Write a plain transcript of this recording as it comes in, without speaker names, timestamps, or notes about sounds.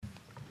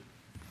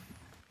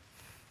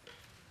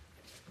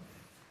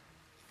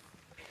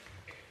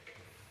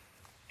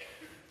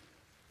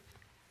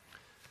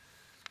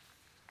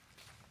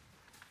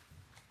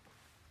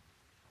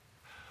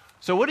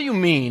So what do you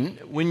mean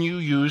when you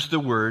use the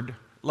word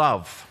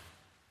love?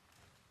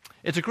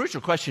 It's a crucial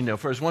question, though,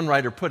 for as one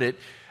writer put it,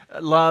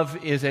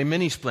 love is a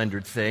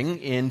many-splendored thing.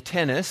 In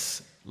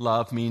tennis,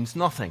 love means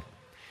nothing.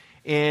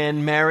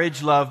 In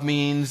marriage, love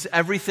means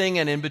everything,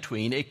 and in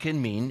between, it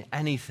can mean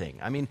anything.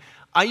 I mean,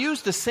 I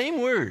use the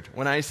same word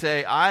when I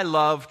say I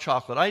love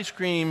chocolate ice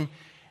cream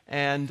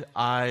and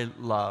I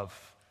love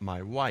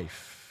my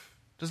wife.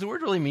 Does the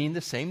word really mean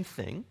the same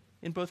thing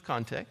in both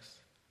contexts?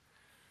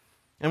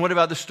 And what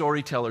about the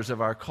storytellers of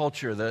our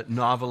culture, the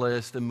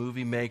novelists, the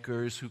movie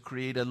makers who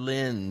create a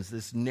lens,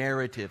 this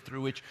narrative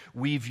through which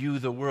we view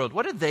the world?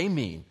 What do they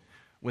mean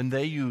when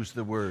they use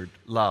the word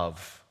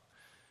love?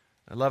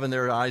 Love in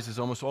their eyes is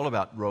almost all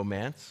about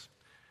romance.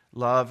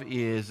 Love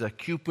is a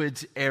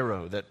Cupid's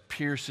arrow that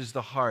pierces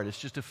the heart. It's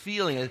just a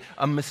feeling,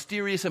 a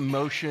mysterious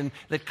emotion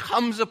that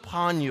comes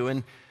upon you.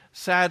 And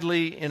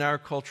sadly, in our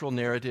cultural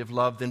narrative,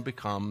 love then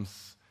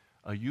becomes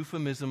a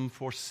euphemism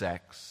for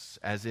sex,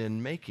 as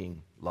in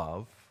making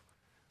love.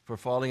 For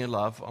falling in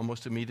love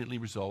almost immediately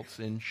results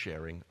in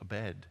sharing a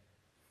bed.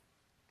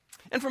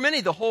 And for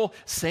many, the whole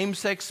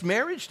same-sex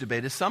marriage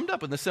debate is summed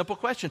up in the simple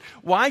question,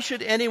 why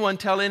should anyone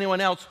tell anyone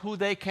else who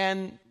they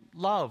can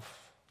love?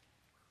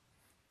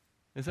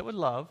 Is that what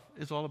love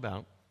is all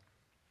about?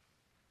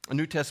 A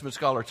New Testament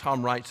scholar,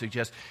 Tom Wright,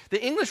 suggests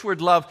the English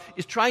word love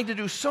is trying to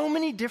do so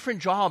many different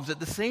jobs at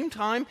the same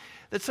time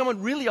that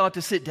someone really ought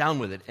to sit down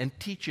with it and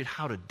teach it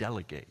how to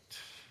delegate.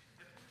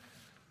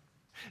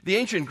 The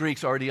ancient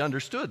Greeks already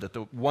understood that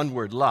the one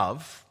word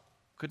love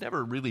could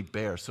never really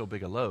bear so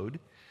big a load.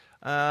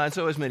 And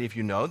so, as many of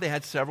you know, they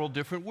had several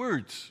different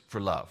words for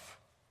love.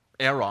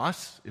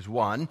 Eros is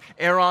one.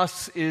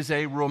 Eros is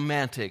a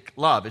romantic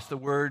love. It's the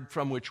word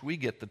from which we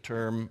get the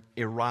term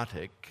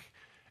erotic.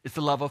 It's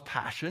the love of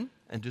passion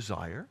and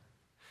desire.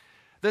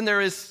 Then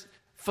there is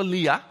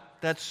philia.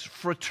 That's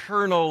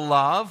fraternal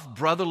love,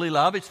 brotherly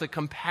love. It's the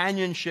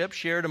companionship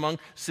shared among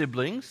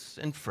siblings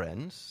and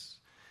friends.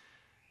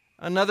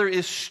 Another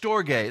is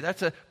storge.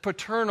 That's a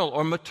paternal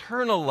or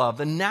maternal love,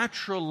 the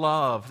natural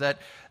love, that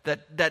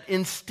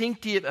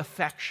instinctive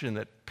affection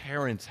that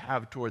parents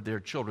have toward their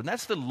children.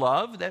 That's the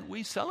love that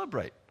we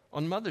celebrate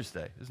on Mother's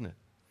Day, isn't it?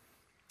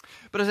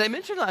 But as I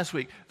mentioned last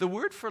week, the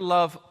word for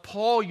love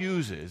Paul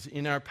uses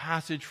in our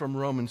passage from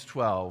Romans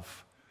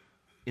 12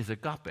 is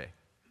agape.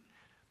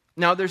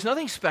 Now, there's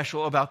nothing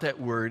special about that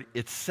word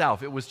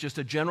itself. It was just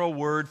a general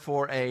word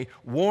for a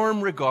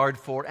warm regard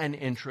for and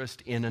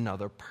interest in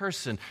another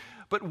person.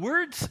 But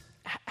words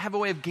have a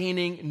way of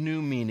gaining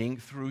new meaning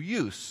through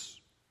use,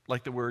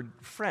 like the word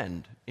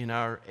friend in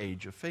our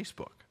age of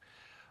Facebook.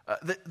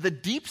 The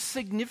deep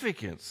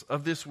significance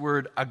of this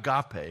word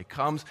agape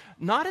comes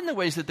not in the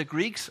ways that the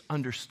Greeks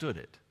understood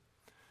it,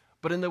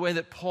 but in the way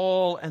that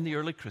Paul and the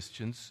early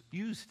Christians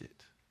used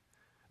it.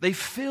 They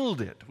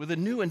filled it with a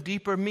new and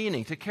deeper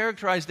meaning to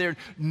characterize their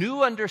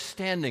new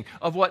understanding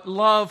of what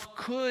love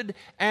could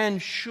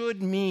and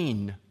should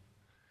mean.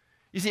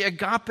 You see,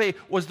 agape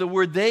was the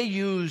word they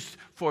used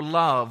for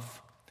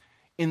love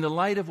in the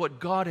light of what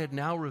God had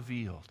now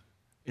revealed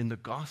in the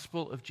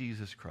gospel of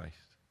Jesus Christ.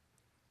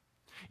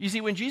 You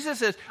see, when Jesus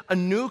says, "A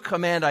new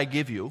command I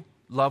give you,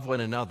 love one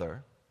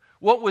another,"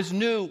 what was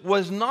new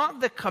was not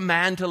the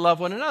command to love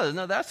one another.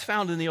 No, that's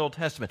found in the Old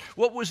Testament.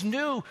 What was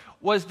new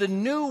was the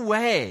new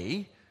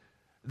way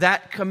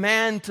that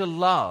command to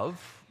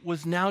love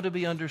was now to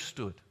be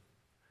understood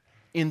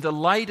in the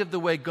light of the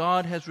way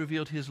God has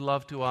revealed his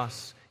love to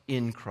us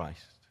in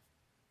Christ.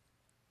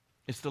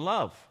 It's the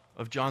love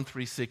of John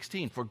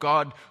 3:16. For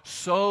God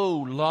so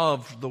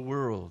loved the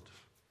world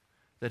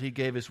that he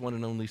gave his one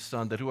and only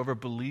Son, that whoever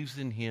believes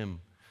in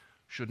him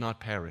should not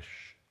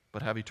perish,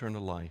 but have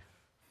eternal life.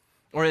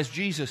 Or as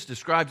Jesus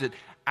describes it,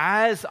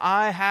 as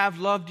I have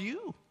loved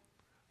you,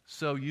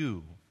 so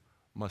you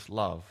must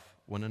love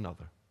one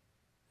another.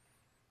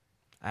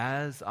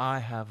 As I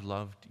have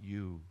loved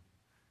you,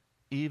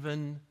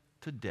 even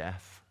to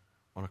death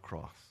on a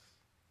cross.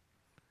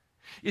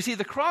 You see,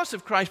 the cross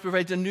of Christ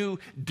provides a new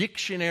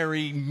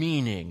dictionary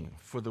meaning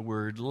for the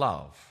word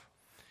love.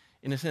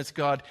 In a sense,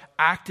 God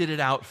acted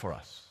it out for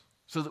us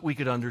so that we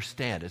could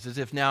understand. It's as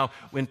if now,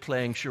 when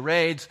playing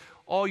charades,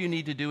 all you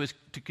need to do is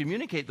to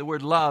communicate the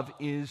word love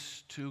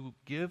is to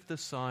give the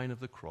sign of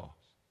the cross.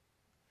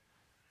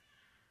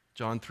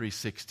 John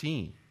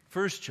 3:16,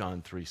 1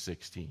 John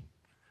 3:16.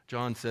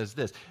 John says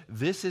this,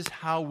 "This is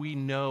how we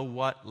know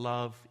what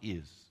love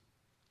is.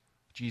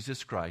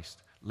 Jesus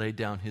Christ laid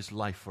down his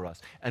life for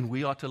us, and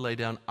we ought to lay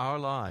down our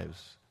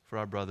lives for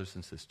our brothers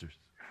and sisters."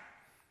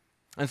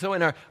 And so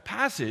in our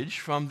passage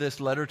from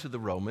this letter to the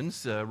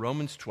Romans,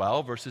 Romans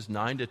 12, verses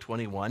 9 to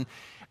 21,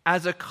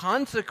 as a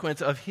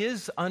consequence of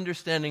his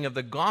understanding of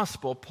the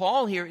gospel,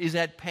 Paul here is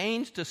at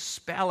pains to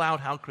spell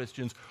out how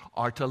Christians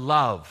are to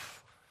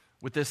love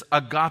with this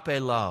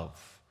agape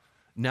love,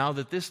 now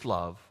that this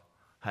love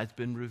has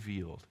been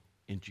revealed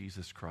in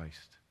Jesus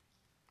Christ.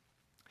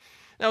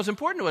 Now, it's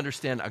important to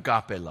understand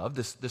agape love,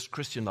 this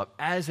Christian love,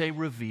 as a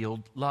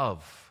revealed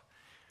love.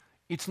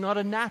 It's not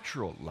a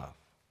natural love.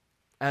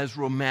 as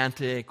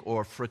romantic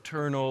or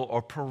fraternal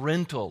or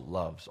parental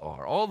loves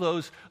are. All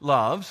those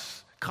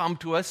loves come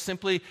to us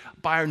simply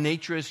by our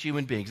nature as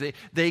human beings.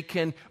 They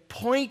can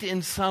point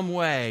in some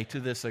way to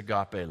this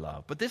agape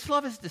love. But this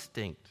love is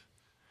distinct.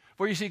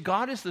 For you see,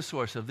 God is the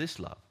source of this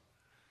love.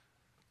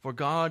 For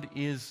God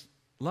is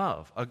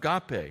love,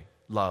 agape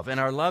love. And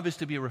our love is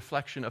to be a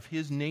reflection of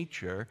his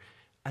nature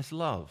as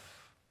love.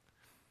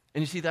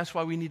 And you see, that's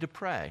why we need to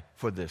pray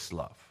for this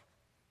love,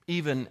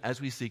 even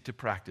as we seek to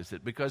practice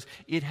it, because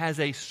it has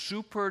a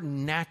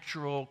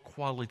supernatural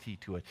quality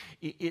to it.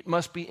 It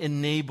must be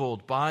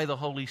enabled by the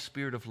Holy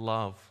Spirit of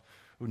love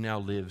who now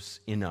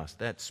lives in us,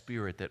 that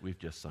Spirit that we've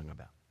just sung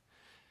about.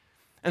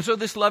 And so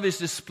this love is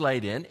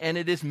displayed in, and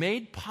it is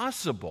made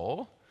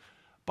possible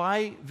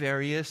by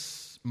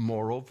various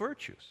moral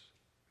virtues.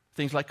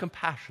 Things like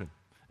compassion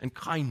and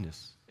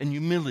kindness and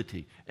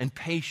humility and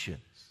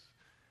patience,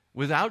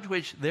 without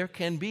which there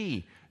can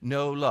be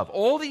no love.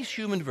 All these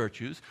human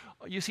virtues,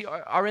 you see,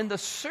 are in the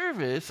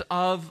service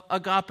of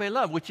agape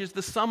love, which is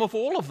the sum of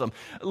all of them.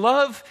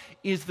 Love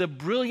is the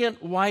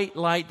brilliant white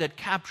light that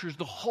captures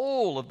the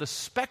whole of the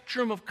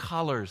spectrum of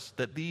colors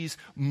that these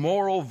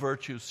moral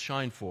virtues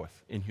shine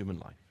forth in human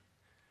life.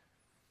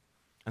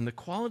 And the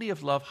quality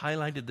of love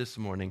highlighted this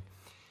morning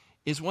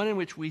is one in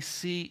which we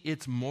see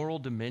its moral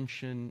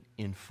dimension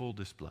in full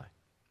display.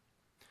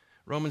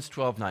 Romans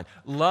 12:9.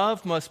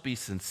 Love must be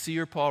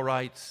sincere, Paul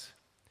writes.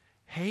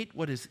 Hate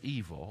what is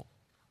evil,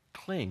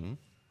 cling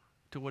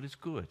to what is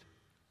good.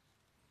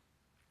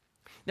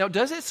 Now,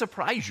 does it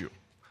surprise you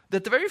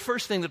that the very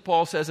first thing that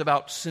Paul says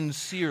about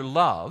sincere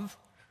love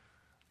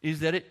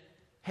is that it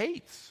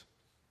hates?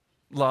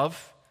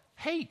 Love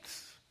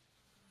hates.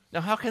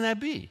 Now, how can that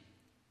be?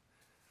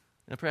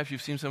 Now, perhaps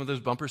you've seen some of those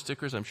bumper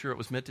stickers. I'm sure it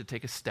was meant to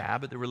take a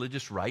stab at the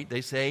religious right.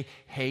 They say,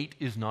 hate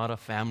is not a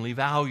family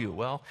value.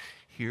 Well,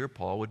 here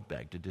Paul would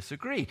beg to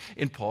disagree.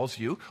 In Paul's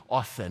view,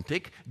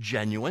 authentic,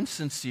 genuine,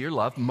 sincere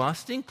love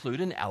must include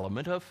an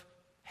element of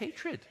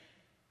hatred.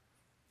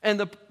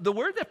 And the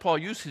word that Paul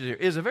uses here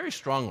is a very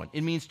strong one.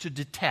 It means to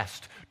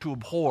detest, to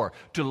abhor,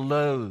 to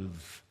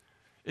loathe.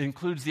 It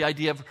includes the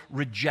idea of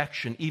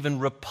rejection, even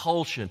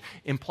repulsion,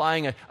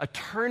 implying a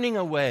turning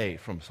away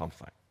from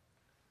something.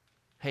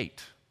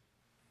 Hate.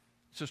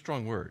 It's a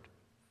strong word.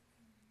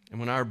 And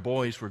when our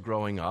boys were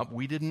growing up,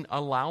 we didn't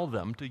allow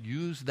them to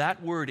use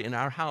that word in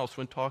our house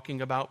when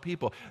talking about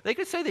people. They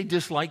could say they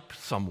disliked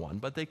someone,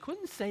 but they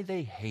couldn't say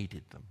they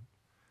hated them.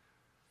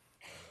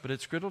 But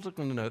it's critical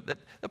to note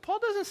that Paul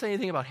doesn't say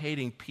anything about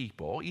hating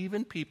people,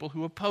 even people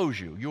who oppose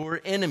you,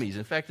 your enemies.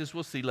 In fact, as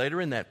we'll see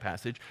later in that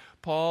passage,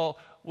 Paul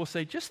will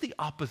say just the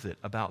opposite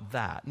about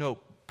that. No,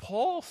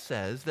 Paul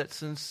says that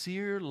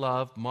sincere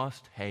love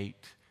must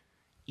hate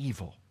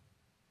evil.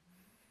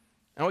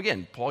 Now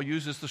again, Paul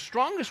uses the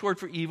strongest word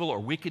for evil or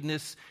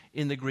wickedness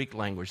in the Greek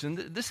language, and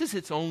this is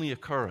its only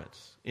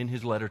occurrence in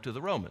his letter to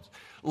the Romans.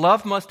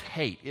 Love must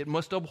hate, it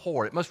must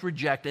abhor, it must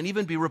reject, and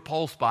even be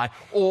repulsed by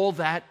all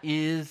that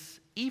is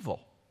evil.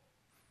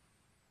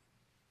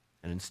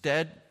 And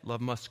instead,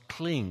 love must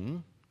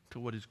cling to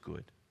what is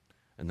good.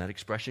 And that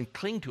expression,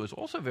 cling to, is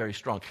also very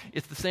strong.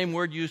 It's the same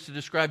word used to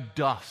describe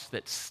dust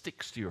that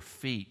sticks to your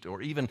feet,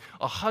 or even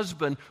a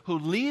husband who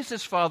leaves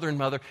his father and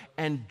mother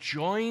and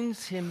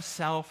joins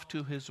himself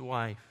to his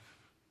wife.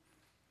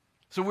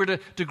 So we're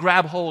to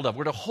grab hold of,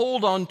 we're to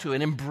hold on to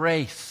and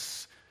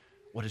embrace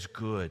what is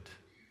good.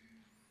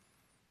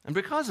 And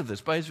because of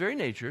this, by his very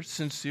nature,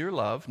 sincere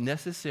love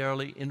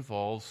necessarily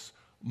involves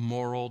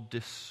moral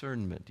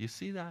discernment. Do you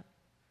see that?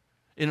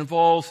 It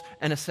involves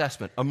an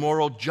assessment, a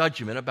moral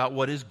judgment about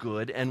what is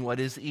good and what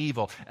is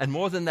evil. And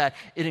more than that,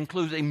 it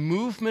includes a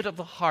movement of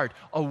the heart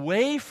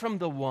away from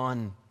the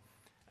one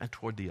and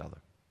toward the other.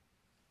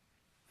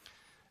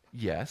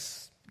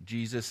 Yes,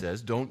 Jesus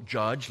says, don't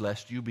judge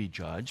lest you be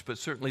judged, but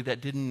certainly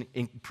that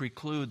didn't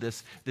preclude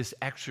this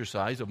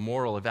exercise of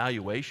moral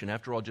evaluation.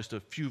 After all, just a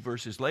few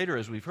verses later,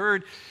 as we've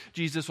heard,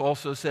 Jesus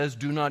also says,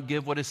 do not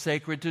give what is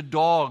sacred to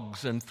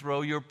dogs and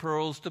throw your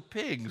pearls to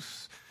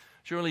pigs.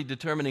 Surely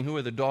determining who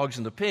are the dogs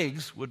and the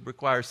pigs would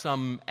require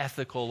some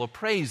ethical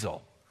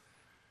appraisal.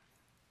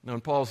 Now,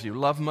 in Paul's view,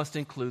 love must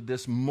include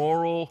this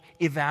moral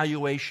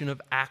evaluation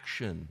of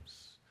actions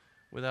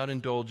without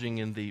indulging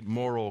in the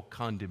moral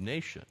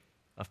condemnation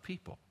of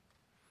people.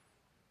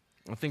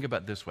 Now, think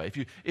about it this way.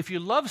 If you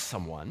love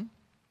someone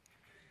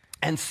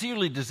and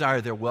sincerely desire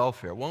their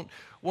welfare, won't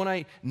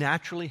I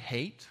naturally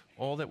hate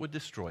all that would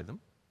destroy them?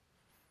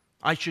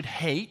 I should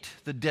hate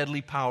the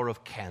deadly power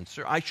of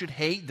cancer. I should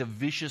hate the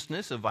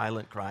viciousness of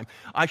violent crime.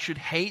 I should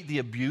hate the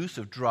abuse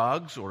of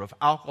drugs or of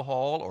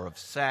alcohol or of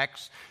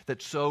sex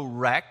that so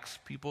wrecks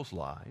people's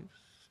lives.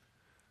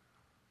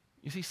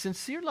 You see,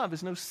 sincere love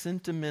is no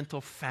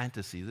sentimental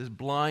fantasy, this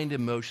blind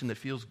emotion that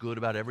feels good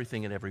about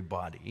everything and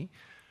everybody,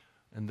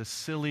 and the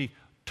silly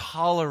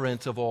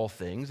tolerance of all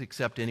things,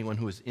 except anyone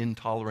who is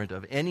intolerant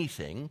of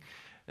anything,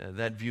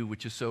 that view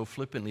which is so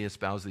flippantly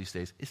espoused these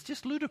days. It's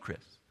just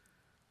ludicrous.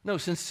 No,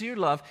 sincere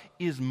love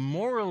is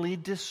morally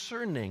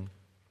discerning.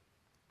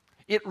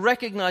 It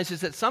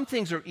recognizes that some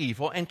things are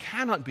evil and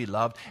cannot be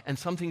loved, and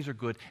some things are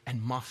good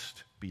and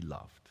must be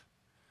loved.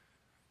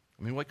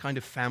 I mean, what kind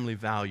of family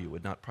value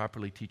would not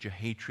properly teach a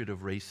hatred of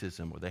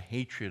racism or the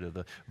hatred of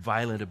the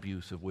violent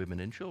abuse of women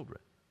and children?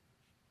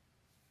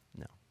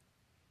 No.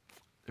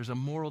 There's a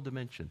moral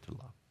dimension to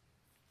love.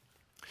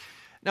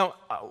 Now,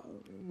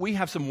 we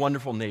have some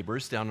wonderful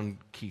neighbors down on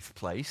Keith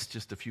Place,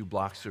 just a few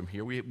blocks from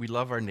here. We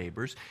love our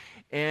neighbors.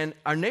 And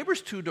our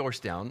neighbors 2 doors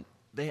down,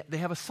 they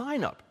have a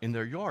sign up in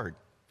their yard.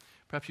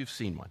 Perhaps you've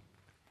seen one.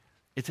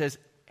 It says,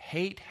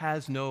 "Hate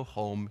has no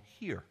home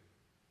here."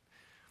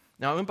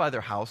 Now, I went by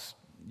their house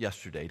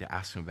yesterday to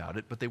ask them about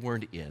it, but they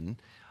weren't in.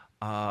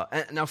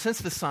 Now, since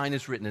the sign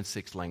is written in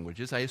 6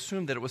 languages, I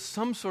assume that it was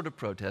some sort of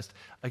protest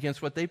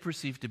against what they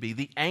perceived to be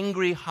the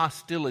angry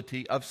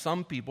hostility of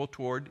some people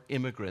toward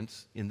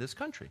immigrants in this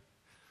country.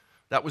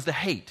 That was the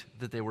hate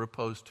that they were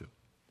opposed to,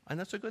 and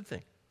that's a good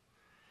thing.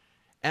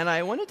 And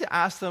I wanted to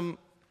ask them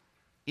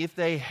if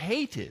they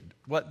hated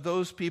what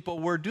those people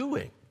were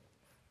doing.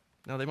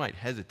 Now, they might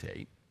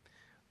hesitate,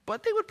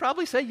 but they would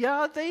probably say,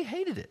 yeah, they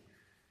hated it.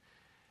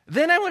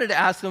 Then I wanted to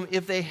ask them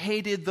if they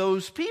hated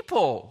those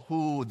people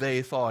who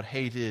they thought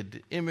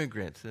hated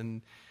immigrants.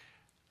 And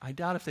I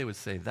doubt if they would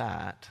say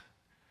that.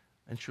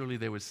 And surely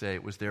they would say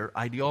it was their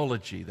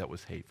ideology that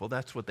was hateful.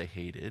 That's what they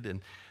hated,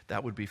 and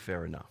that would be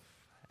fair enough.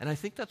 And I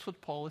think that's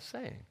what Paul is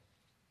saying.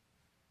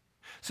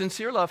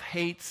 Sincere love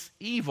hates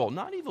evil,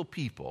 not evil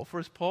people. For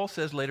as Paul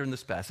says later in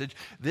this passage,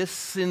 this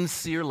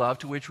sincere love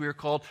to which we are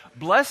called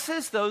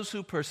blesses those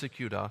who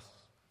persecute us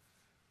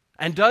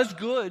and does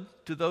good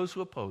to those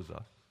who oppose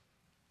us.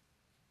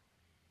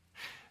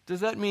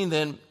 Does that mean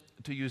then,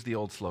 to use the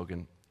old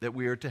slogan, that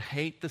we are to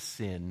hate the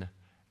sin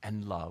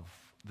and love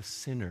the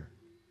sinner?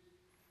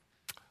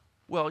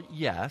 Well,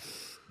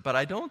 yes, but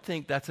I don't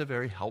think that's a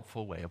very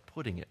helpful way of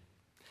putting it.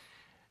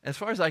 As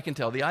far as I can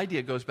tell, the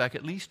idea goes back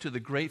at least to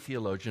the great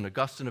theologian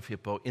Augustine of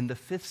Hippo in the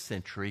 5th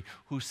century,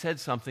 who said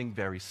something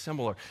very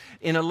similar.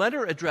 In a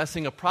letter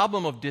addressing a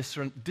problem of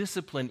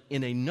discipline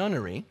in a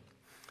nunnery,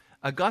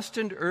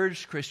 Augustine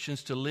urged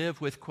Christians to live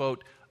with,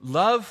 quote,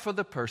 love for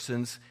the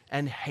persons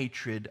and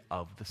hatred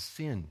of the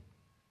sin.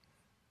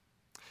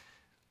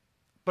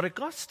 But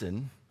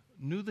Augustine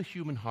knew the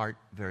human heart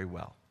very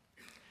well.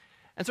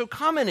 And so,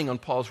 commenting on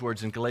Paul's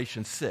words in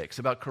Galatians 6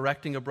 about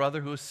correcting a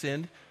brother who has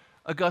sinned,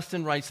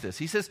 Augustine writes this.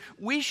 He says,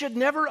 "We should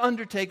never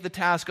undertake the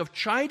task of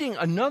chiding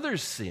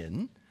another's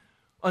sin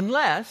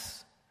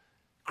unless,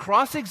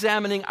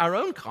 cross-examining our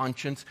own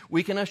conscience,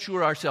 we can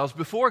assure ourselves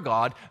before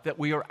God that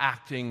we are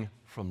acting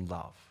from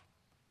love.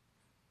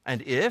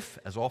 And if,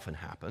 as often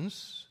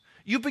happens,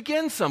 you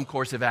begin some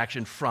course of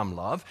action from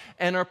love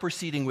and are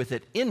proceeding with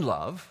it in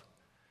love,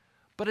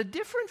 but a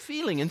different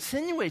feeling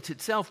insinuates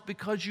itself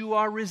because you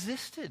are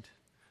resisted,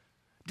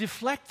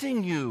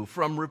 deflecting you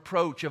from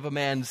reproach of a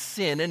man's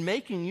sin and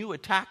making you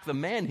attack the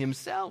man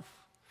himself,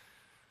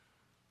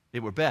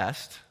 it were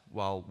best,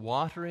 while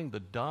watering the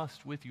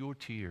dust with your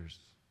tears,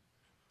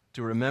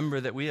 to remember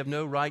that we have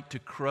no right to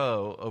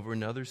crow over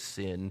another's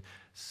sin,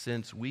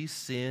 since we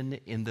sin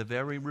in the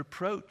very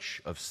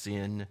reproach of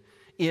sin.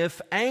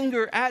 If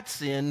anger at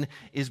sin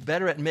is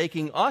better at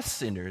making us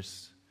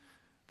sinners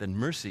than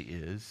mercy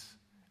is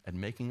at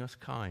making us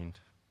kind."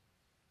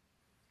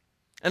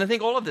 And I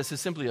think all of this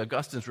is simply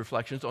Augustine's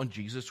reflections on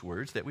Jesus'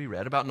 words that we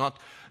read about not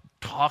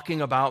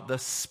talking about the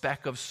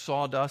speck of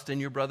sawdust in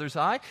your brother's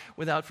eye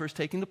without first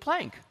taking the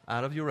plank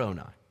out of your own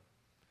eye.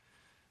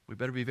 We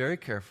better be very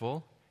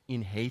careful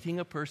in hating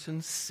a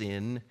person's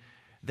sin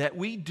that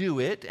we do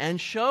it and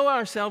show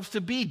ourselves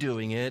to be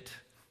doing it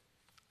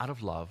out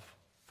of love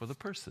for the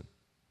person.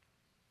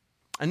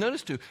 And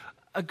notice too,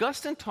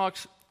 Augustine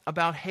talks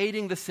about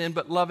hating the sin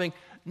but loving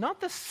not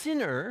the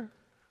sinner,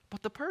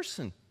 but the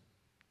person.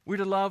 We're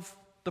to love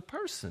the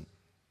person.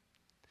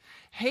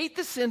 Hate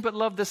the sin but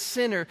love the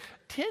sinner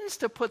tends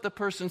to put the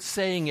person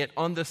saying it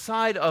on the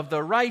side of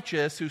the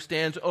righteous who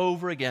stands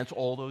over against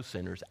all those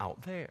sinners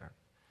out there.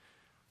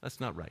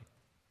 That's not right.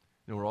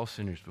 No, we're all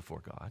sinners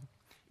before God.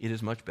 It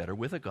is much better,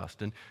 with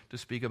Augustine, to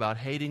speak about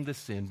hating the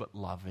sin but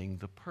loving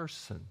the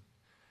person.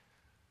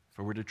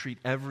 For we're to treat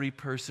every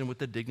person with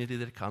the dignity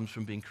that comes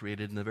from being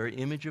created in the very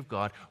image of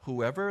God,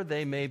 whoever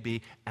they may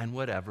be and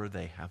whatever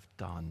they have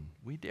done.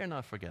 We dare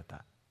not forget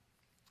that.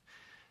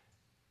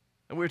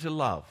 And we're to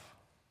love.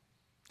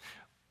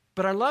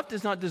 But our love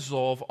does not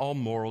dissolve all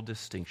moral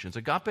distinctions.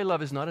 Agape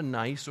love is not a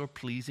nice or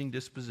pleasing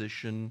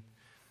disposition.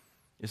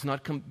 It's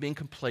not being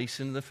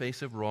complacent in the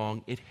face of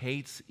wrong. It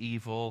hates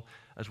evil.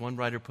 As one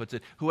writer puts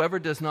it, whoever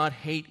does not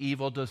hate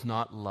evil does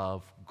not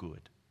love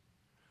good.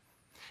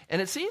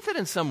 And it seems that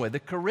in some way the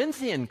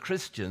Corinthian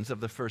Christians of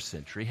the first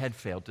century had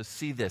failed to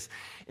see this.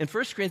 In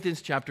 1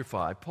 Corinthians chapter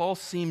 5, Paul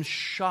seems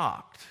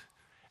shocked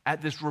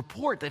at this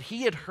report that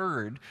he had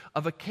heard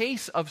of a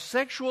case of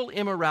sexual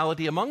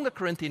immorality among the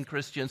Corinthian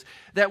Christians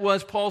that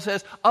was, Paul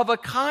says, of a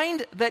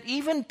kind that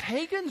even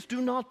pagans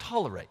do not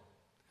tolerate.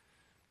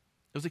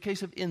 It was a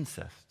case of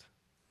incest.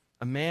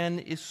 A man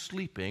is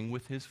sleeping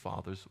with his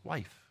father's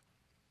wife.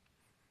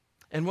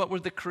 And what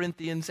was the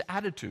Corinthians'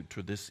 attitude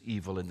to this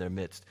evil in their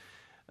midst?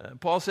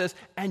 Paul says,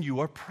 and you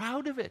are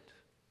proud of it,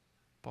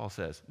 Paul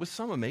says, with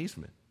some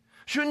amazement.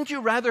 Shouldn't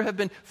you rather have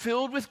been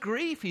filled with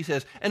grief, he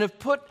says, and have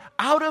put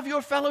out of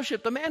your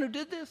fellowship the man who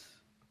did this?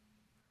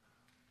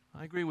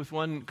 I agree with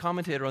one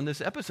commentator on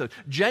this episode.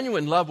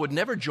 Genuine love would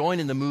never join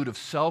in the mood of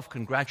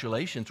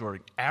self-congratulations or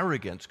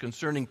arrogance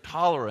concerning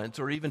tolerance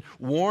or even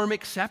warm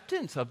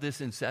acceptance of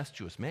this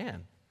incestuous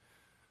man.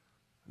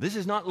 This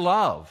is not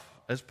love,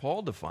 as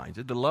Paul defines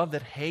it, the love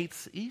that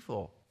hates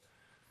evil.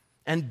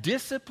 And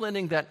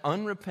disciplining that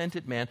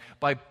unrepentant man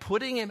by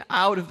putting him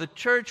out of the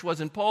church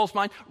was, in Paul's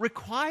mind,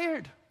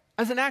 required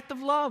as an act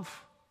of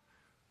love.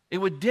 It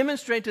would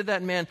demonstrate to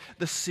that man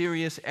the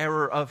serious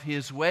error of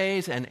his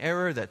ways, an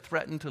error that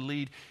threatened to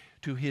lead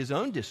to his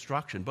own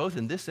destruction, both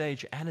in this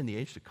age and in the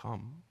age to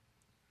come.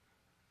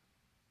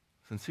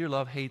 Sincere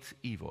love hates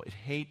evil. It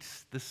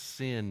hates the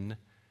sin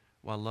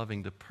while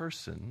loving the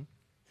person.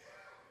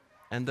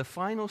 And the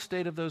final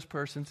state of those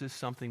persons is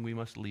something we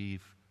must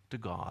leave to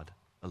God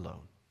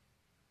alone.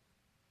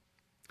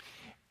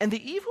 And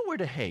the evil we're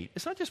to hate,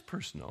 it's not just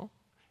personal,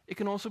 it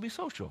can also be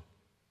social.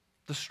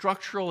 The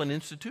structural and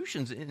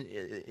institutions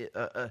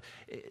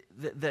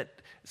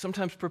that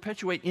sometimes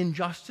perpetuate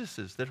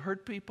injustices that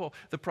hurt people.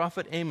 The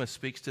prophet Amos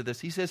speaks to this.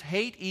 He says,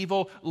 hate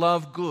evil,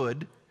 love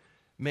good,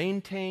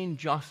 maintain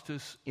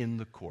justice in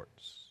the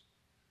courts.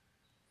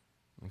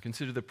 And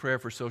consider the prayer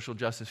for social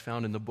justice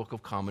found in the Book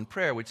of Common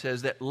Prayer, which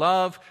says that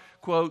love,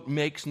 quote,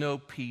 makes no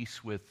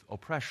peace with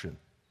oppression.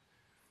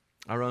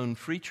 Our own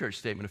Free Church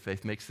Statement of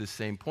Faith makes this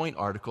same point.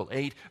 Article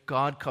 8,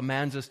 God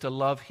commands us to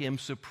love Him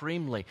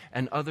supremely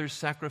and others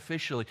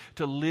sacrificially,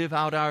 to live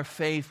out our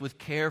faith with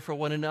care for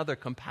one another,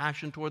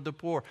 compassion toward the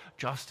poor,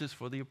 justice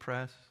for the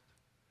oppressed.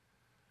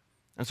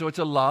 And so it's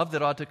a love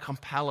that ought to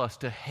compel us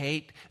to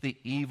hate the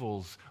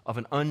evils of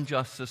an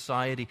unjust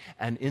society.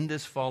 And in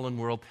this fallen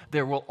world,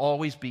 there will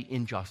always be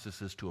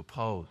injustices to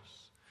oppose.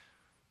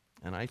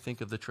 And I think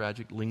of the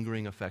tragic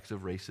lingering effects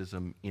of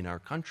racism in our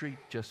country,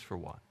 just for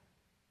one.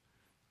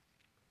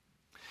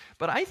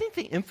 But I think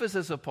the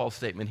emphasis of Paul's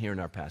statement here in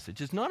our passage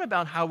is not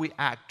about how we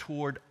act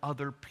toward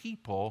other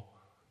people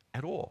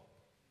at all.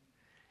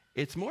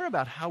 It's more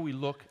about how we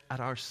look at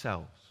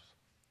ourselves.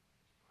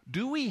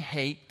 Do we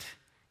hate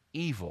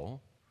evil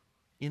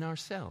in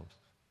ourselves?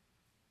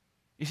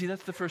 You see,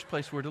 that's the first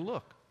place we're to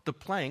look, the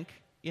plank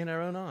in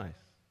our own eyes.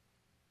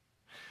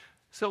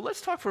 So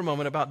let's talk for a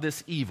moment about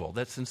this evil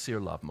that sincere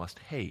love must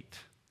hate.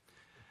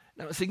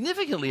 Now,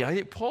 significantly, I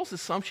think Paul's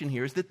assumption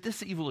here is that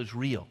this evil is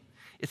real.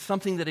 It's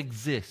something that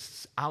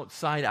exists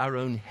outside our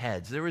own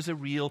heads. There is a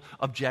real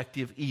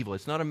objective evil.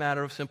 It's not a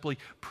matter of simply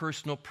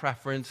personal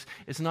preference.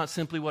 It's not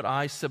simply what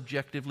I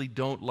subjectively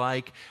don't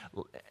like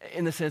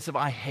in the sense of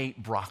I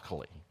hate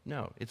broccoli.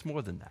 No, it's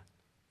more than that.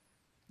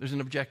 There's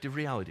an objective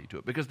reality to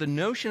it because the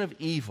notion of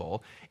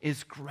evil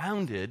is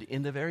grounded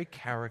in the very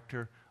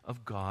character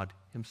of God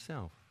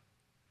Himself.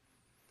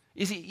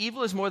 You see,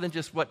 evil is more than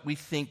just what we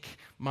think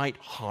might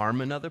harm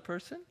another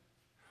person,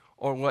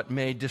 or what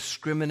may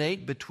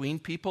discriminate between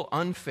people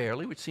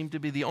unfairly, which seem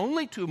to be the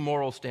only two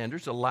moral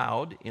standards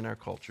allowed in our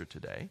culture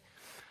today.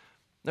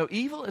 No,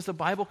 evil, as the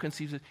Bible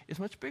conceives it, is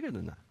much bigger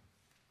than that.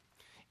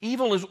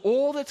 Evil is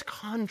all that's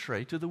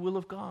contrary to the will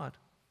of God.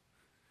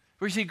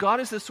 For you see,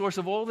 God is the source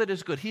of all that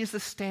is good. He is the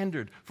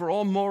standard for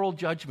all moral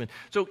judgment.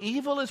 So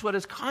evil is what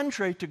is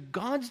contrary to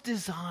God's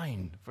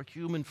design for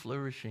human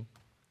flourishing.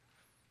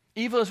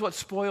 Evil is what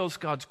spoils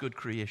God's good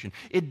creation.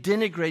 It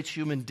denigrates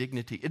human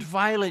dignity. It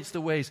violates the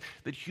ways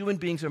that human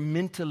beings are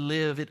meant to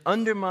live. It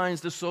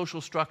undermines the social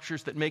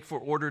structures that make for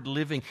ordered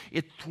living.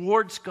 It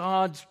thwarts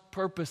God's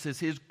purposes,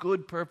 His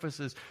good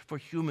purposes for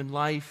human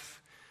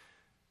life,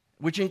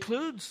 which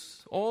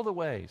includes all the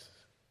ways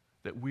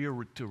that we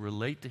are to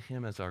relate to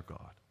Him as our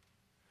God.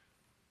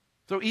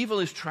 So evil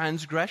is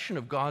transgression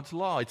of God's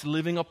law. It's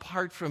living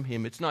apart from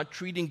Him. It's not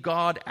treating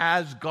God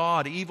as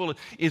God. Evil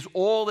is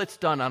all that's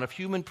done out of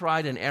human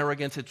pride and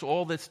arrogance. It's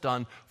all that's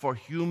done for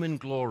human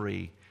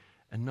glory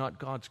and not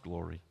God's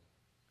glory.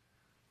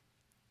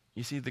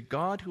 You see, the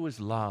God who is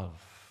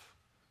love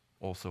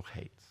also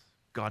hates.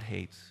 God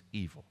hates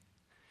evil.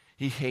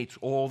 He hates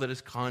all that is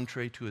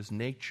contrary to His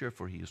nature,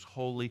 for He is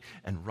holy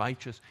and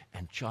righteous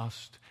and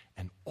just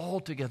and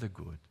altogether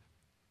good.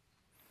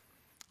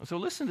 So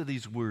listen to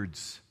these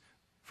words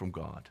from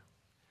God.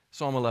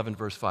 Psalm 11,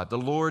 verse 5. The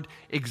Lord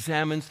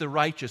examines the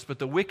righteous, but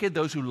the wicked,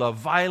 those who love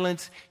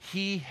violence,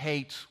 He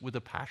hates with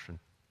a passion.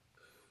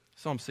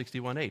 Psalm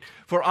 61, 8.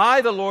 For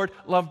I, the Lord,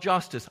 love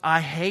justice. I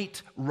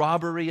hate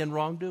robbery and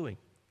wrongdoing.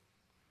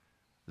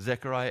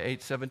 Zechariah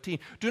 8, 17.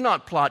 Do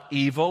not plot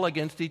evil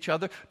against each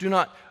other. Do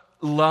not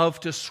love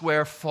to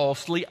swear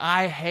falsely.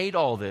 I hate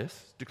all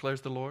this,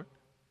 declares the Lord.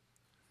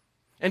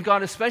 And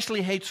God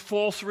especially hates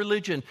false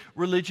religion,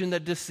 religion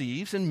that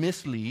deceives and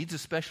misleads,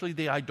 especially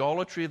the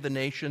idolatry of the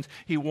nations.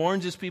 He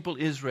warns His people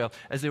Israel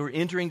as they were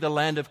entering the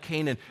land of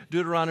Canaan.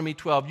 Deuteronomy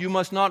 12, you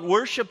must not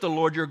worship the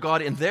Lord your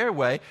God in their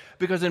way,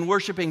 because in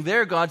worshiping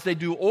their gods they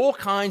do all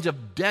kinds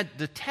of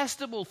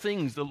detestable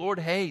things the Lord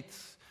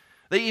hates.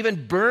 They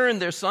even burn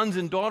their sons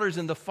and daughters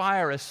in the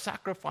fire as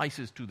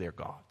sacrifices to their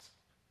gods.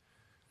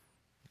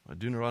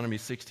 Deuteronomy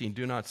 16,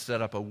 do not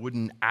set up a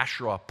wooden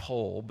Asherah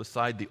pole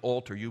beside the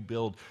altar you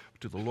build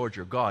to the Lord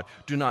your God.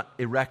 Do not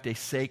erect a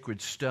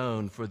sacred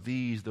stone, for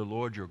these the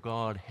Lord your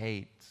God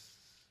hates.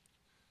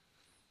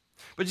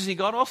 But you see,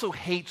 God also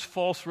hates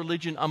false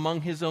religion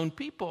among his own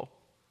people.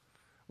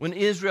 When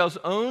Israel's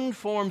own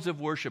forms of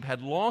worship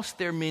had lost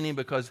their meaning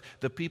because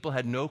the people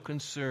had no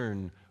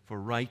concern for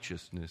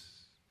righteousness.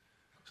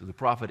 So the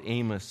prophet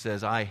Amos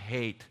says, I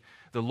hate.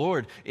 The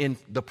Lord in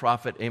the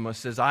prophet Amos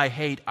says,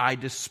 I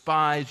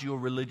despise your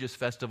religious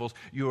festivals.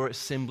 Your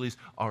assemblies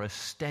are a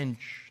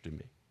stench to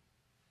me.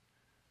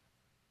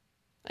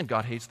 And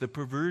God hates the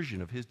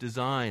perversion of his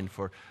design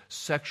for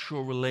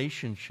sexual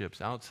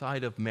relationships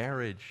outside of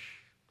marriage.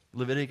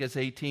 Leviticus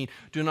 18,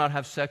 do not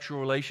have sexual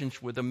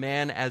relations with a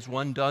man as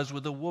one does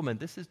with a woman.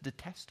 This is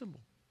detestable.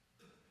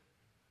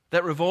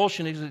 That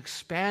revulsion is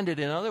expanded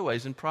in other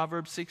ways in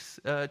Proverbs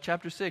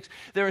chapter 6.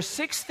 There are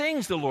 6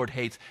 things the Lord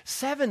hates,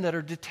 7 that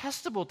are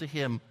detestable to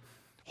him.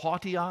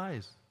 Haughty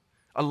eyes,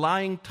 a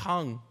lying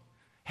tongue,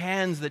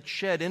 hands that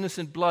shed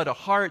innocent blood, a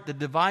heart that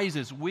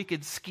devises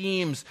wicked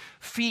schemes,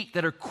 feet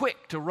that are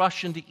quick to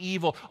rush into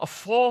evil, a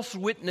false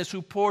witness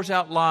who pours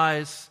out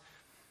lies,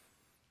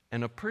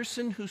 and a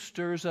person who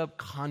stirs up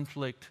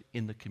conflict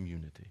in the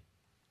community.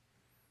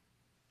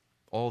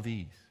 All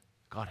these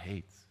God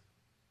hates.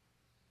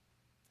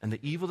 And the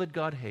evil that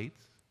God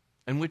hates,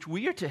 and which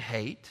we are to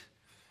hate,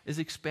 is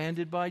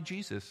expanded by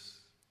Jesus.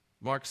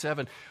 Mark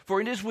 7,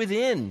 for it is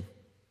within,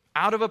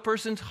 out of a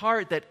person's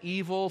heart, that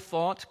evil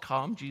thoughts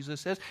come,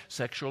 Jesus says,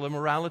 sexual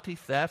immorality,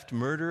 theft,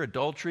 murder,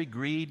 adultery,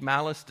 greed,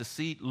 malice,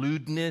 deceit,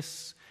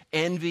 lewdness,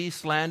 envy,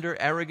 slander,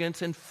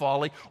 arrogance, and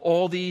folly.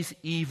 All these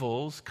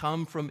evils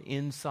come from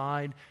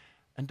inside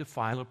and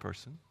defile a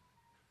person.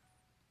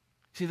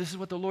 See, this is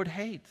what the Lord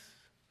hates.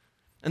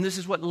 And this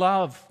is what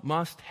love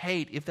must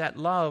hate, if that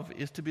love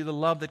is to be the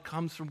love that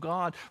comes from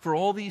God. For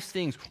all these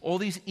things, all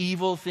these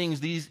evil things,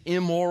 these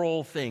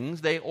immoral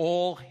things, they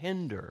all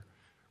hinder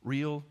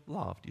real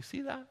love. Do you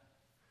see that?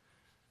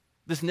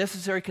 This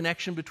necessary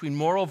connection between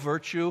moral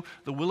virtue,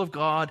 the will of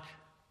God,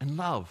 and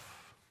love.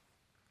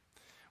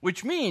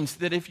 Which means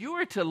that if you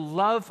are to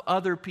love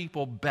other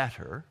people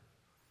better,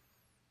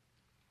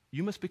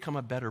 you must become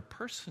a better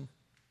person,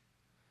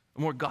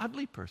 a more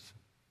godly person.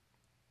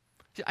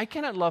 See, I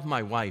cannot love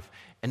my wife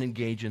and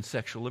engage in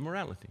sexual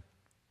immorality.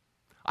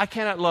 I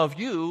cannot love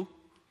you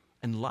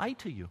and lie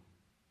to you.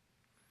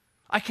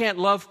 I can't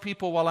love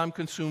people while I'm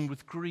consumed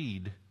with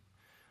greed.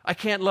 I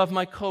can't love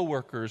my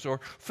coworkers or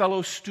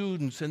fellow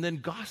students and then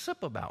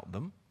gossip about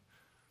them.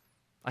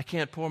 I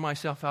can't pour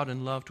myself out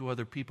in love to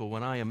other people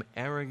when I am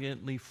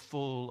arrogantly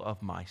full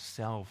of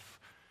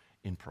myself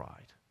in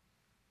pride.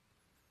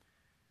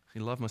 See,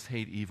 love must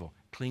hate evil,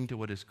 cling to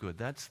what is good.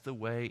 That's the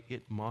way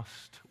it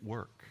must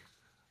work.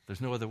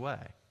 There's no other way.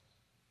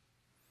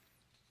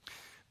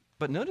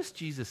 But notice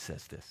Jesus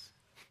says this.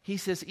 He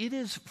says, it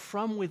is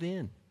from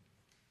within,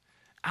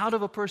 out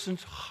of a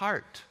person's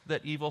heart,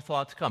 that evil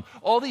thoughts come.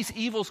 All these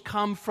evils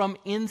come from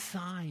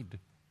inside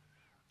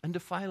and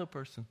defile a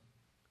person.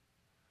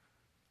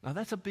 Now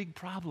that's a big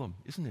problem,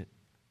 isn't it?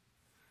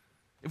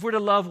 If we're to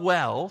love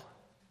well,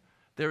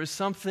 there is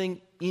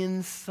something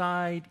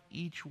inside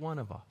each one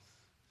of us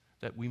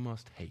that we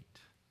must hate.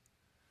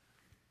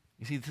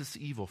 You see, this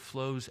evil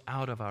flows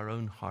out of our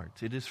own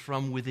hearts. It is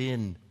from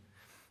within.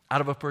 Out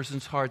of a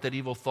person's heart that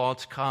evil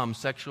thoughts come: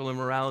 sexual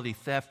immorality,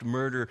 theft,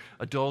 murder,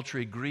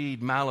 adultery,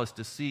 greed, malice,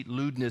 deceit,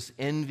 lewdness,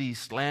 envy,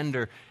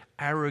 slander,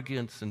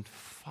 arrogance, and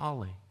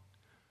folly.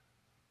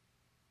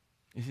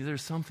 You see,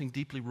 there's something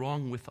deeply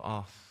wrong with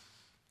us.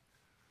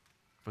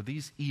 For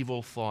these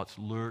evil thoughts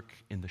lurk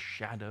in the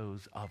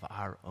shadows of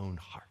our own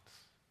hearts.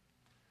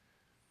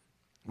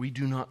 We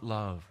do not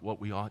love what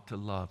we ought to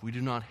love. We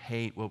do not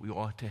hate what we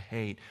ought to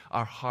hate.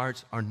 Our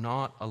hearts are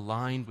not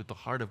aligned with the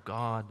heart of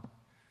God.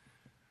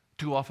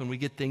 Too often we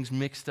get things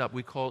mixed up.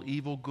 We call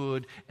evil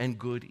good and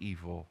good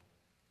evil.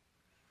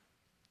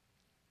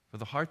 For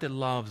the heart that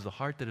loves, the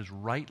heart that is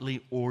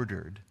rightly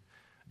ordered,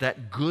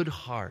 that good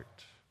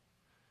heart,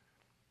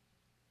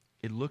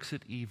 it looks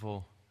at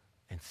evil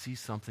and sees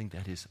something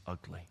that is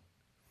ugly,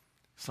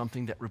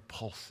 something that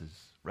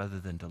repulses rather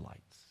than delights.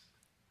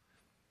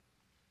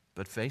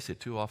 But face it,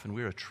 too often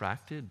we're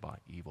attracted by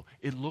evil.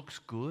 It looks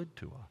good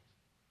to us.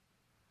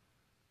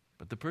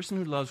 But the person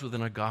who loves with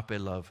an agape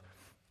love,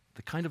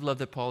 the kind of love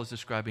that Paul is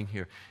describing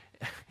here,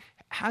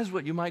 has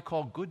what you might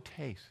call good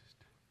taste.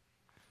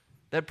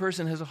 That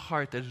person has a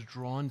heart that is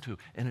drawn to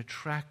and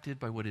attracted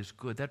by what is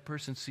good. That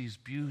person sees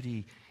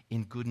beauty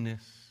in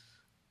goodness.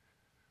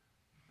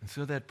 And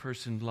so that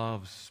person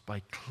loves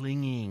by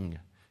clinging,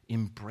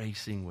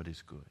 embracing what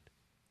is good.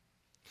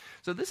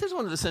 So this is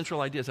one of the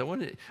central ideas I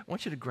want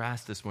you to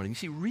grasp this morning. You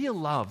see, real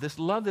love, this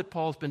love that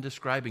Paul's been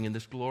describing in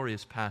this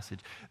glorious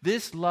passage,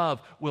 this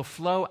love will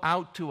flow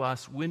out to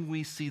us when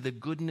we see the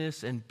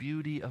goodness and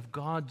beauty of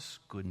God's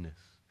goodness,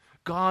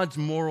 God's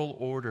moral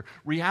order,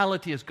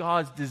 reality as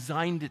God's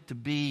designed it to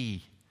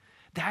be.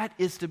 That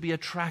is to be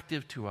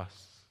attractive to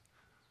us,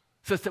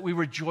 such that we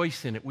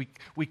rejoice in it,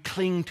 we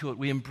cling to it,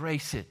 we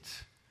embrace it.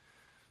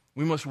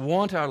 We must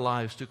want our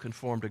lives to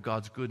conform to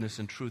God's goodness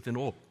and truth in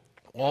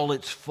all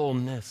its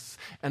fullness.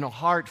 And a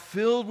heart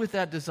filled with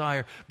that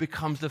desire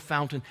becomes the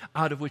fountain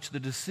out of which the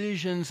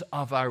decisions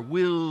of our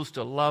wills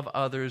to love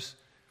others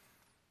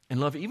and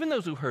love even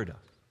those who hurt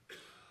us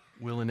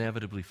will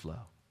inevitably flow.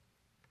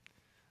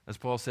 As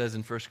Paul says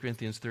in 1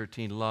 Corinthians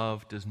 13,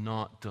 love does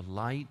not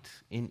delight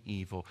in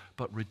evil,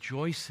 but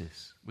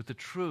rejoices with the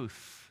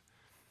truth.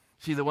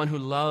 See, the one who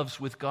loves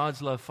with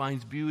God's love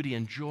finds beauty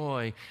and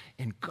joy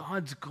in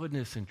God's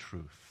goodness and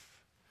truth.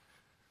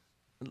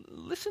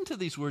 Listen to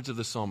these words of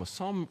the psalmist,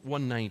 Psalm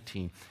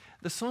 119.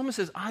 The psalmist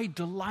says, I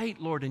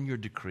delight, Lord, in your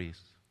decrees.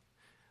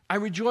 I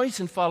rejoice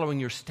in following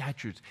your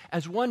statutes,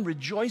 as one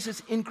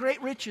rejoices in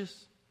great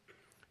riches.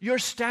 Your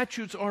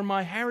statutes are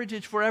my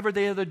heritage forever.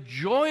 They are the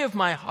joy of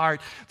my heart.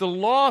 The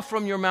law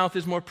from your mouth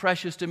is more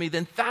precious to me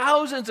than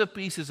thousands of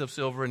pieces of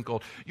silver and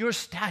gold. Your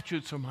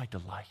statutes are my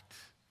delight.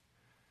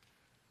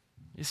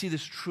 You see,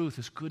 this truth,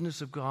 this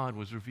goodness of God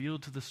was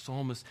revealed to the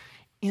psalmist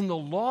in the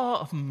law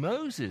of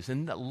Moses.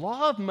 And the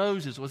law of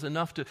Moses was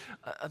enough to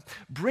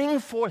bring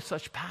forth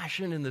such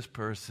passion in this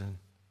person.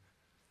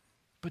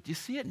 But you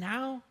see it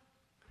now?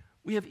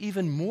 We have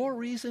even more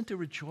reason to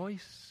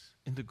rejoice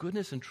in the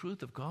goodness and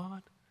truth of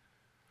God.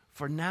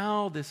 For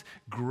now, this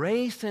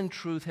grace and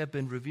truth have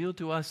been revealed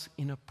to us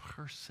in a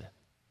person,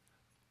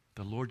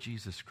 the Lord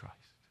Jesus Christ.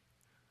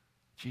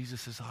 Jesus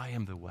says, I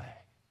am the way,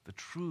 the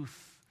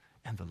truth,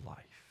 and the life.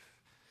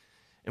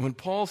 And when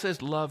Paul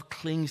says love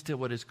clings to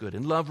what is good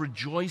and love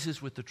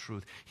rejoices with the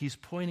truth, he's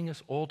pointing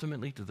us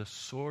ultimately to the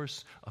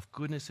source of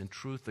goodness and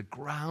truth, the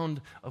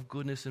ground of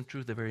goodness and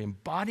truth, the very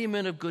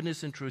embodiment of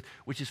goodness and truth,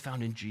 which is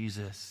found in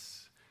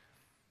Jesus.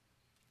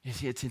 You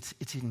see,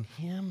 it's in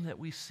him that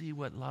we see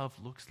what love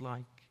looks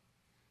like.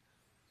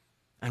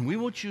 And we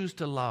will choose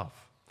to love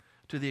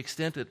to the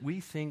extent that we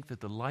think that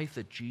the life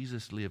that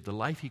Jesus lived, the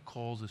life he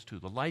calls us to,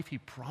 the life he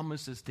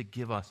promises to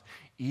give us,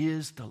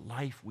 is the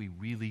life we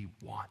really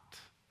want.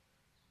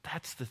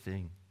 That's the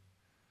thing.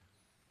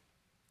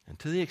 And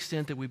to the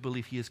extent that we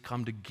believe he has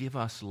come to give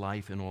us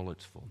life in all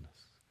its fullness,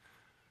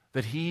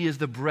 that he is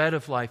the bread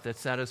of life that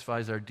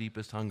satisfies our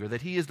deepest hunger,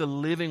 that he is the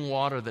living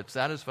water that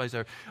satisfies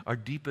our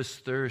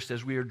deepest thirst,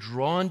 as we are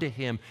drawn to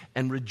him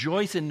and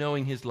rejoice in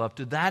knowing his love,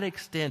 to that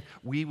extent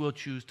we will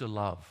choose to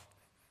love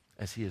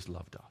as he has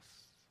loved us.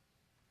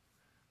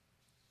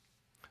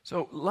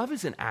 So love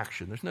is an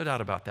action, there's no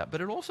doubt about that,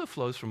 but it also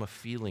flows from a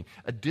feeling,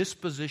 a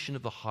disposition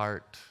of the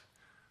heart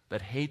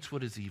that hates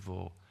what is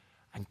evil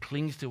and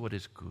clings to what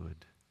is good,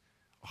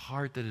 a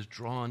heart that is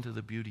drawn to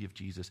the beauty of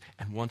Jesus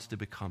and wants to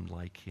become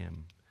like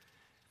him.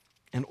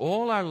 And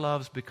all our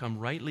loves become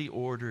rightly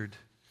ordered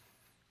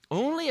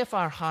only if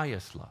our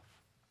highest love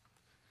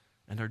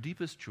and our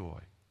deepest joy,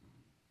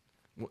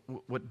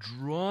 what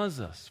draws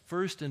us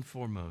first and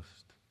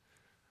foremost,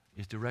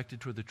 is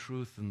directed toward the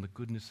truth and the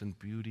goodness and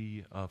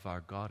beauty of our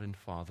God and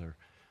Father,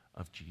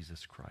 of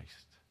Jesus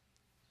Christ.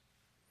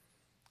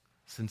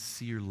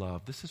 Sincere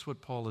love. This is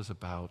what Paul is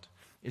about.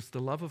 It's the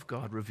love of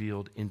God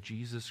revealed in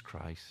Jesus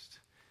Christ.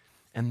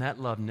 And that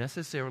love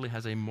necessarily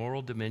has a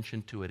moral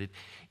dimension to it.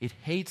 It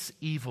hates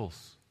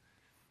evils.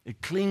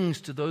 It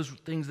clings to those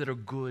things that are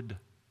good.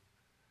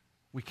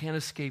 We can't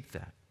escape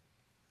that.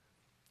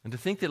 And to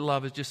think that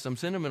love is just some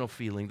sentimental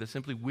feeling that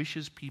simply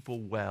wishes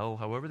people well,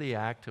 however they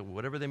act,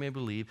 whatever they may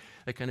believe,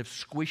 that kind of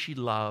squishy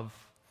love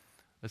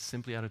that's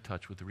simply out of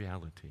touch with the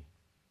reality.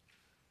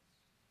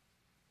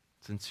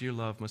 Sincere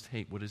love must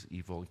hate what is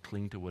evil and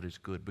cling to what is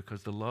good,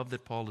 because the love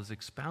that Paul is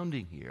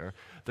expounding here,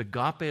 the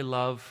agape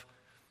love,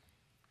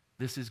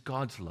 this is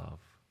God's love.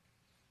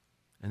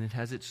 And it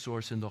has its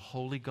source in the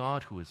holy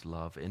God who is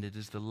love, and it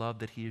is the love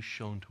that he has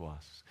shown to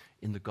us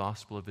in the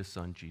gospel of his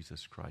Son,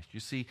 Jesus Christ. You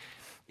see,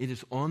 it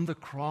is on the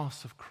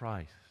cross of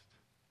Christ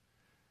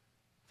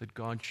that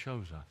God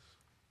shows us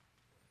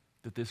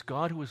that this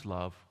God who is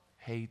love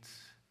hates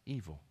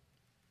evil.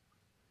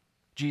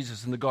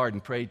 Jesus in the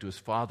garden prayed to his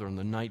Father on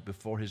the night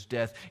before his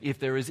death, if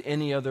there is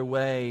any other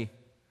way,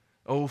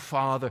 O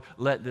Father,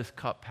 let this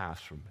cup pass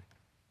from me.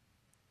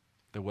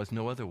 There was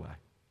no other way.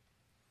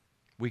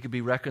 We could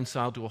be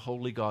reconciled to a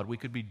holy God. We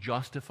could be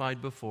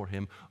justified before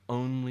him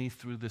only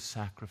through the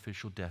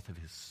sacrificial death of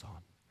his Son.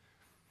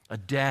 A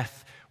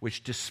death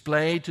which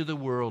displayed to the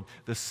world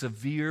the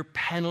severe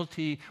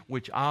penalty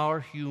which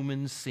our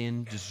human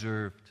sin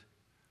deserved.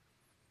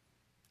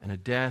 And a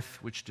death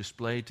which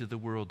displayed to the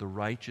world the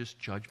righteous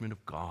judgment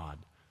of God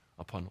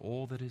upon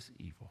all that is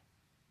evil.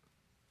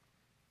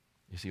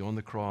 You see, on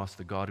the cross,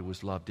 the God who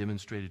was love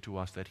demonstrated to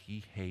us that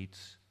he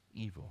hates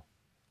evil.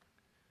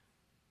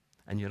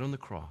 And yet on the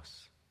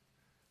cross,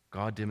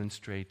 God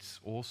demonstrates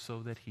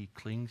also that he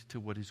clings to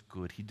what is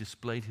good. He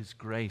displayed his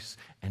grace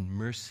and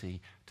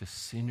mercy to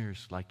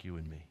sinners like you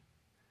and me.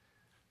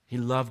 He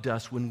loved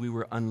us when we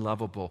were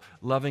unlovable,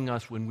 loving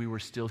us when we were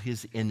still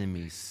his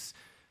enemies.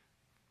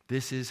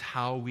 This is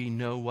how we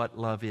know what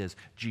love is.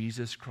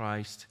 Jesus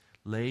Christ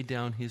laid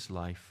down his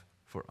life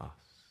for us.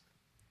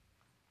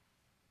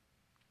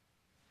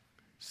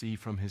 See,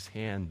 from his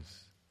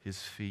hands, his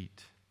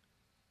feet,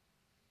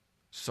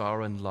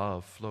 sorrow and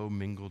love flow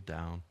mingled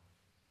down.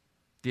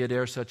 Did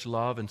ere such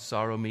love and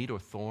sorrow meet, or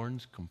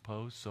thorns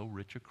compose so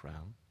rich a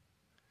crown?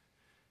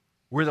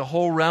 Were the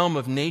whole realm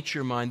of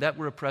nature mine, that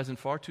were a present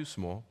far too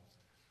small.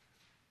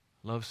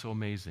 Love so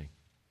amazing,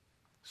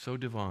 so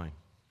divine,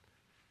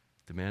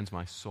 demands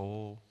my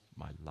soul,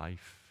 my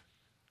life,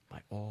 my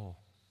all.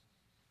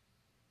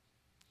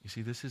 You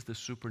see, this is the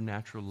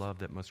supernatural love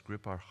that must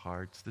grip our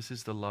hearts. This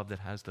is the love that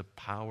has the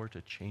power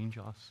to change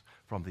us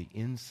from the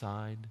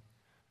inside.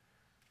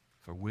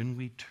 For when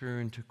we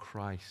turn to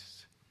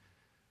Christ,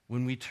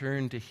 when we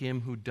turn to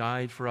Him who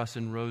died for us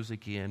and rose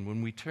again,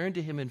 when we turn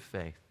to Him in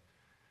faith,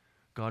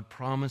 God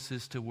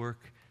promises to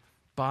work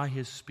by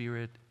His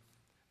Spirit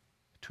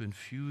to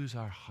infuse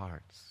our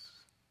hearts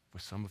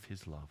with some of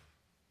His love.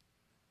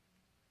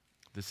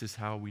 This is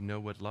how we know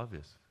what love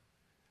is.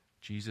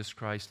 Jesus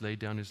Christ laid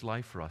down His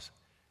life for us,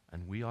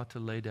 and we ought to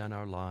lay down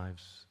our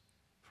lives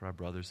for our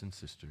brothers and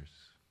sisters.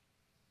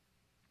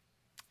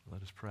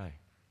 Let us pray.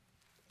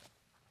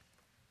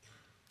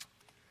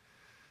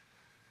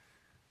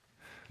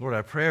 Lord,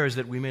 our prayer is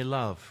that we may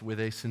love with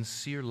a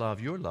sincere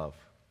love, your love,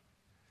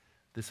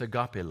 this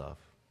agape love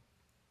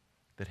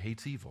that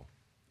hates evil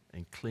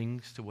and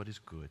clings to what is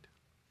good.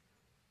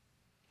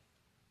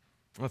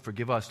 Well,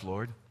 forgive us,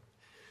 Lord.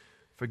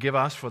 Forgive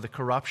us for the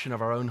corruption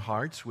of our own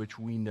hearts, which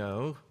we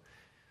know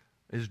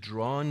is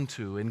drawn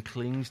to and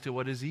clings to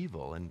what is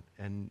evil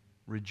and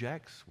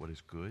rejects what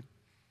is good.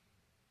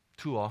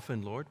 Too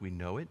often, Lord, we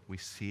know it, we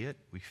see it,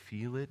 we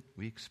feel it,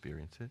 we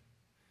experience it.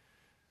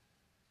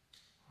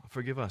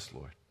 Forgive us,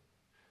 Lord,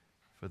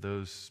 for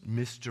those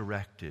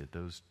misdirected,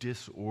 those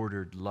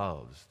disordered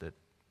loves that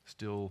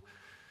still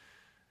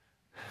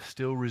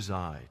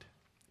reside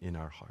in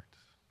our hearts.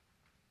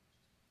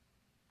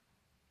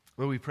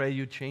 Lord, we pray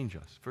you'd change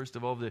us. First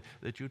of all,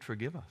 that you'd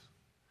forgive us.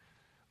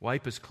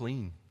 Wipe us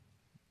clean.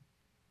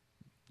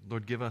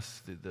 Lord, give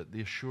us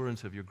the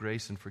assurance of your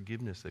grace and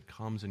forgiveness that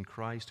comes in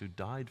Christ, who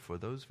died for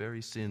those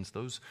very sins,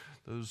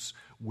 those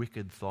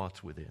wicked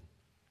thoughts within.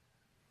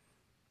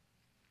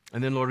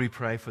 And then, Lord, we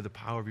pray for the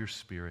power of your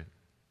Spirit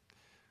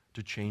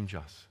to change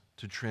us,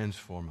 to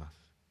transform us,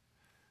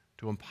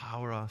 to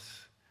empower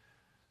us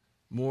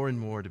more and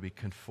more to be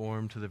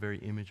conformed to the very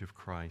image of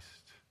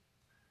Christ,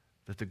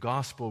 that the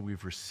gospel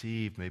we've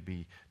received may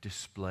be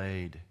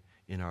displayed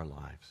in our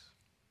lives,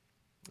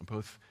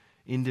 both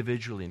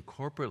individually and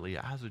corporately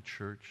as a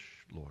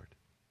church. Lord,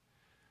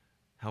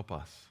 help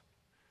us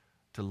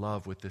to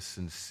love with this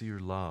sincere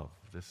love,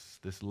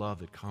 this love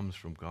that comes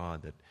from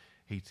God that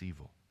hates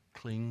evil,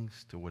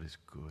 clings to what is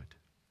good.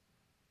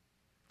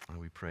 And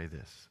we pray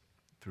this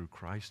through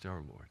Christ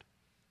our Lord.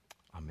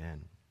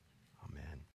 Amen.